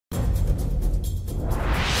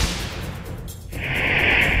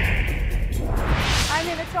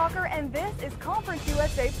This is Conference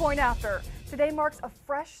USA Point After. Today marks a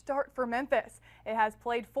fresh start for Memphis. It has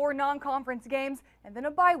played 4 non-conference games and then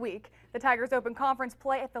a bye week. The Tigers open conference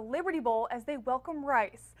play at the Liberty Bowl as they welcome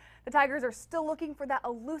Rice. The Tigers are still looking for that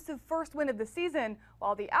elusive first win of the season,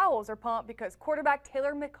 while the Owls are pumped because quarterback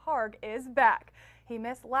Taylor McHargue is back. He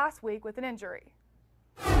missed last week with an injury.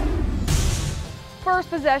 First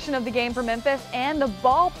possession of the game for Memphis, and the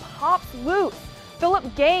ball pops loose.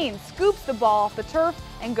 Phillip Gaines scoops the ball off the turf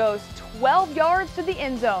and goes 12 yards to the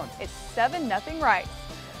end zone. It's 7-0 Rice.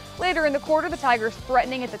 Later in the quarter, the Tigers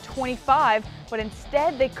threatening at the 25, but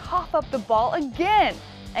instead they cough up the ball again.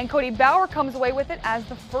 And Cody Bauer comes away with it as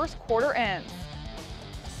the first quarter ends.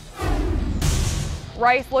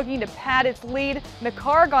 Rice looking to pad its lead.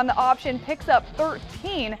 McHargue on the option picks up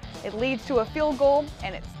 13. It leads to a field goal,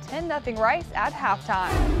 and it's 10-0 Rice at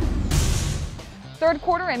halftime. Third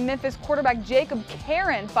quarter, and Memphis quarterback Jacob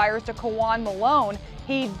Karen fires to Kawan Malone.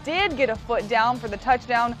 He did get a foot down for the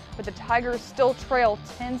touchdown, but the Tigers still trail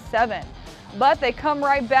 10-7. But they come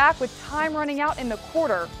right back with time running out in the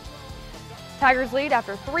quarter. Tigers lead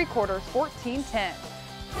after 3 quarters, 14-10.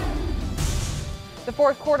 The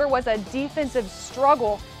fourth quarter was a defensive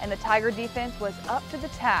struggle, and the Tiger defense was up to the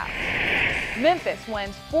task. Memphis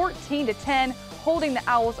wins 14-10, holding the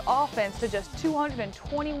Owls' offense to just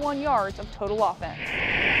 221 yards of total offense.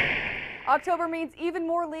 October means even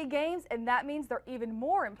more league games, and that means they're even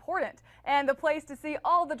more important. And the place to see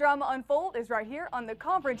all the drama unfold is right here on the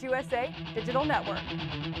Conference USA Digital Network.